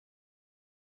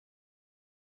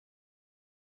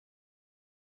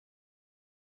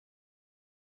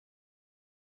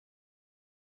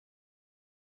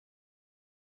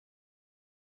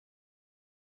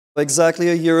Exactly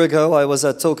a year ago, I was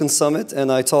at Token Summit and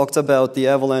I talked about the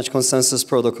Avalanche consensus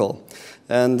protocol.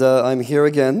 And I'm here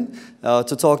again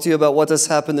to talk to you about what has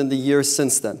happened in the years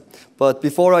since then. But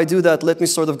before I do that, let me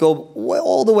sort of go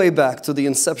all the way back to the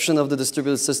inception of the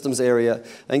distributed systems area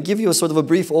and give you a sort of a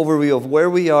brief overview of where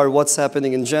we are, what's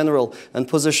happening in general, and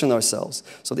position ourselves.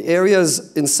 So the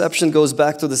area's inception goes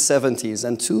back to the 70s,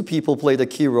 and two people played a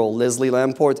key role, Leslie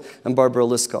Lamport and Barbara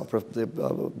Liskop.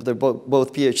 They're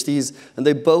both PhDs, and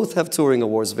they both have Turing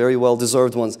Awards, very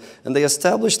well-deserved ones. And they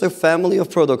established a family of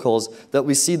protocols that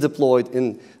we see deployed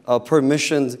in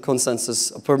permissioned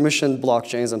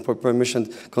blockchains and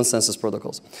permissioned consensus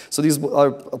protocols. So these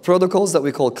are protocols that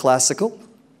we call classical,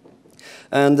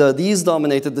 and these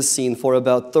dominated the scene for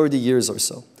about 30 years or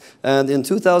so. And in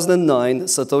 2009,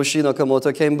 Satoshi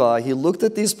Nakamoto came by. He looked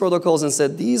at these protocols and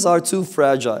said, these are too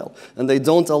fragile, and they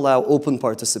don't allow open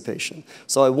participation.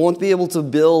 So I won't be able to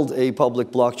build a public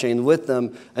blockchain with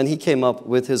them. And he came up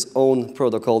with his own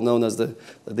protocol known as the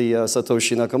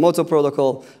Satoshi Nakamoto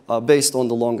protocol, based on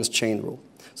the longest chain rule.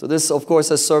 So this, of course,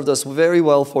 has served us very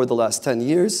well for the last 10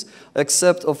 years,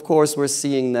 except, of course, we're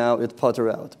seeing now it putter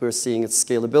out. We're seeing its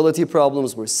scalability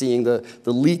problems. We're seeing the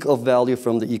leak of value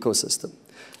from the ecosystem.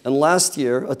 And last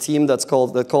year, a team that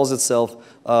calls itself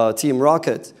Team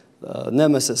Rocket,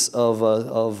 nemesis of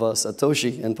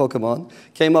Satoshi and Pokemon,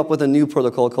 came up with a new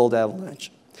protocol called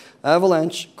Avalanche.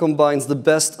 Avalanche combines the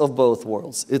best of both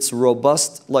worlds. It's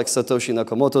robust, like Satoshi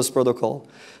Nakamoto's protocol.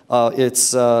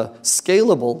 It's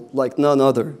scalable, like none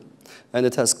other. And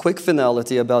it has quick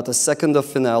finality, about a second of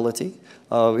finality.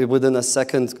 Within a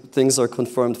second, things are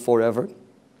confirmed forever.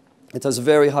 It has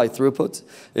very high throughput.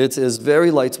 It is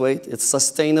very lightweight. It's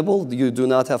sustainable. You do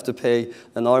not have to pay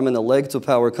an arm and a leg to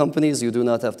power companies. You do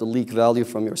not have to leak value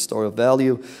from your store of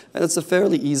value. And it's a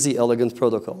fairly easy, elegant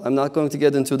protocol. I'm not going to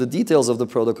get into the details of the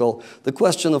protocol. The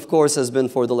question, of course, has been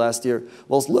for the last year,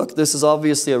 well, look, this is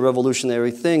obviously a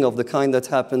revolutionary thing of the kind that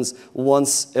happens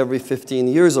once every 15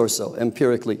 years or so,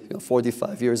 empirically,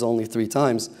 45 years, only 3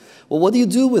 times. Well, what do you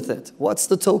do with it? What's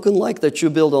the token like that you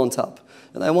build on top?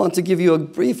 And I want to give you a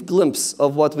brief glimpse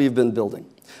of what we've been building.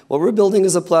 What we're building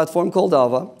is a platform called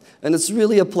Ava, and it's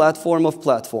really a platform of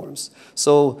platforms.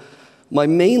 So my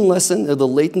main lesson, the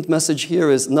latent message here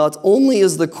is not only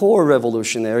is the core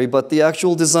revolutionary, but the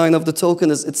actual design of the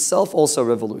token is itself also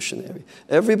revolutionary.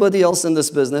 Everybody else in this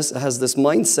business has this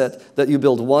mindset that you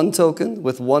build one token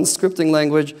with one scripting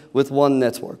language with one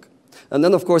network. And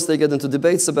then, of course, they get into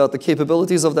debates about the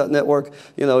capabilities of that network.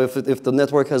 You know, if the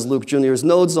network has Luke Jr.'s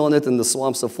nodes on it in the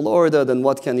swamps of Florida, then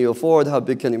what can you afford? How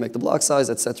big can you make the block size,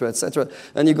 et cetera, et cetera.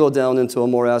 And you go down into a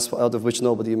morass out of which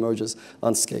nobody emerges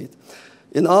unscathed.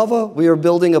 In Ava, we are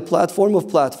building a platform of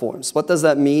platforms. What does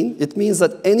that mean? It means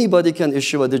that anybody can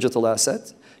issue a digital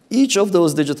asset. Each of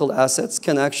those digital assets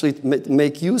can actually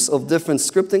make use of different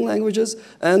scripting languages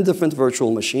and different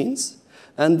virtual machines.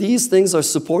 And these things are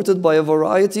supported by a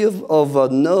variety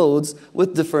of nodes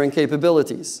with differing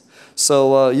capabilities.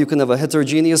 So you can have a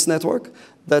heterogeneous network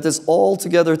that is all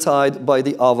together tied by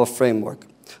the Ava framework.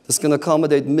 This can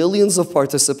accommodate millions of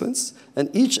participants,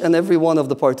 and each and every one of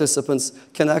the participants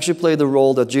can actually play the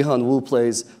role that Jihan Wu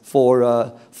plays for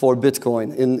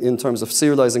Bitcoin in terms of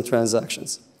serializing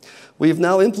transactions. We've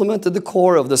now implemented the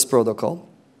core of this protocol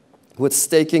with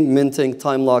staking, minting,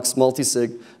 time locks,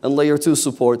 multisig, and layer 2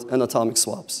 support and atomic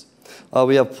swaps.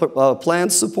 We have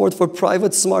planned support for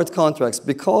private smart contracts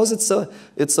because it's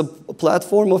a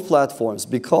platform of platforms,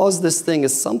 because this thing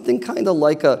is something kind of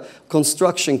like a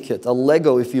construction kit, a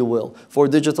Lego, if you will, for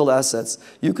digital assets.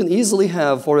 You can easily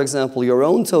have, for example, your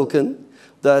own token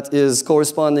that is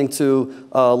corresponding to,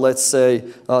 let's say,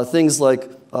 things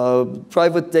like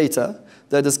private data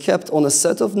that is kept on a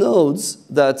set of nodes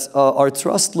that are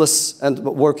trustless and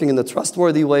working in a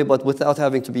trustworthy way, but without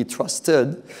having to be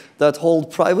trusted, that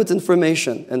hold private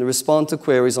information and respond to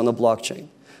queries on a blockchain.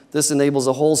 This enables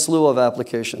a whole slew of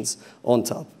applications on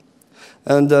top.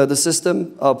 And the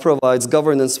system provides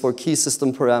governance for key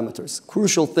system parameters.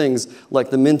 Crucial things like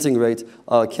the minting rate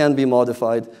can be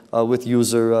modified with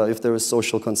user if there is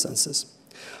social consensus.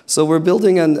 So we're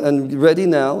building and ready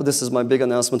now, this is my big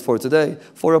announcement for today,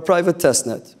 for a private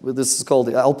testnet. This is called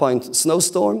the Alpine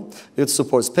Snowstorm. It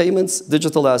supports payments,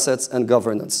 digital assets, and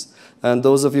governance. And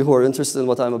those of you who are interested in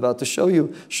what I'm about to show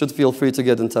you should feel free to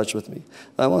get in touch with me.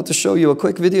 I want to show you a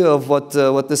quick video of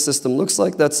what this system looks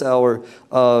like. That's our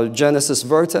Genesis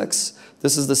Vertex.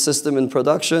 This is the system in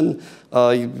production.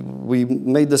 We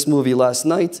made this movie last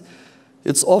night.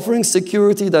 It's offering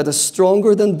security that is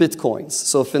stronger than Bitcoin's.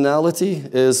 So finality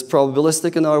is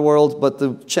probabilistic in our world, but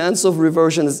the chance of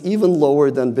reversion is even lower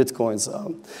than Bitcoin's.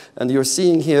 And you're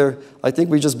seeing here, I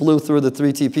think we just blew through the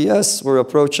 3 TPS. We're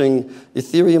approaching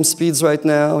Ethereum speeds right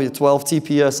now, 12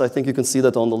 TPS. I think you can see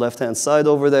that on the left-hand side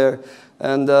over there.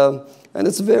 And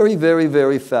it's very, very,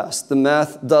 very fast. The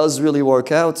math does really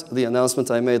work out. The announcement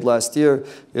I made last year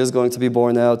is going to be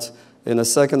borne out in a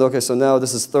second. Okay, so now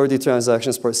this is 30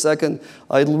 transactions per second.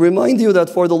 I'll remind you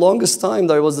that for the longest time,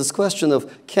 there was this question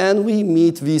of, can we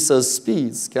meet Visa's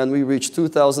speeds? Can we reach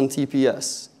 2,000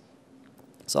 TPS?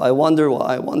 So I wonder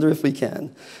why. I wonder if we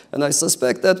can. And I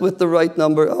suspect that with the right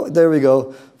number, oh, there we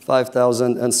go,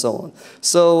 5,000 and so on.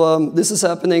 So this is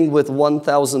happening with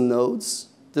 1,000 nodes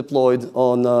deployed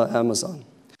on Amazon.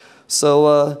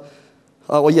 So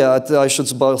well, yeah, I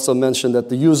should also mention that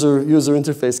the user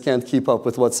interface can't keep up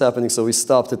with what's happening, so we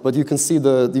stopped it. But you can see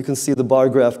the bar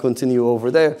graph continue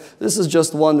over there. This is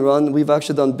just one run. We've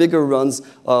actually done bigger runs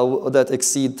that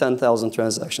exceed 10,000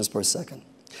 transactions per second.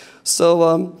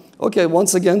 So, okay,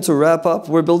 once again, to wrap up,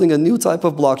 we're building a new type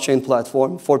of blockchain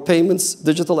platform for payments,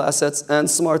 digital assets, and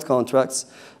smart contracts.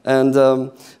 And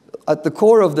at the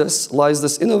core of this lies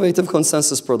this innovative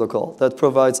consensus protocol that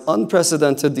provides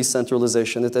unprecedented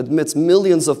decentralization. It admits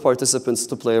millions of participants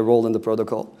to play a role in the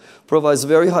protocol, provides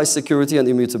very high security and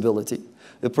immutability.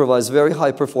 It provides very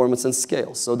high performance and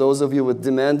scale. So those of you with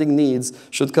demanding needs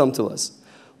should come to us.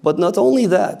 But not only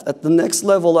that, at the next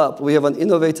level up, we have an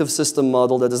innovative system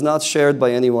model that is not shared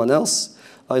by anyone else.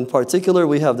 In particular,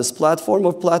 we have this platform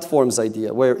of platforms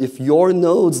idea, where if your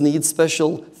nodes need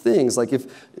special things, like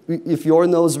if your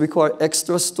nodes require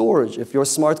extra storage, if your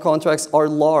smart contracts are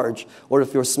large, or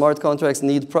if your smart contracts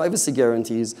need privacy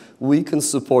guarantees, we can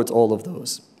support all of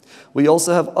those. We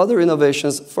also have other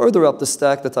innovations further up the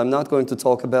stack that I'm not going to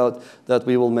talk about that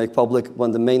we will make public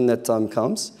when the mainnet time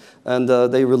comes. And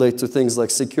they relate to things like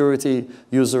security,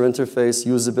 user interface,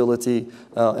 usability,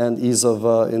 and ease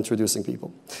of introducing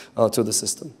people to the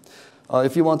system.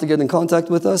 If you want to get in contact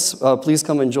with us, please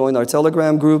come and join our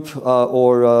Telegram group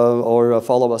or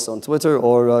follow us on Twitter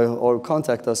or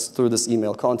contact us through this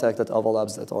email,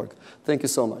 contact@avalabs.org. Thank you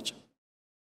so much.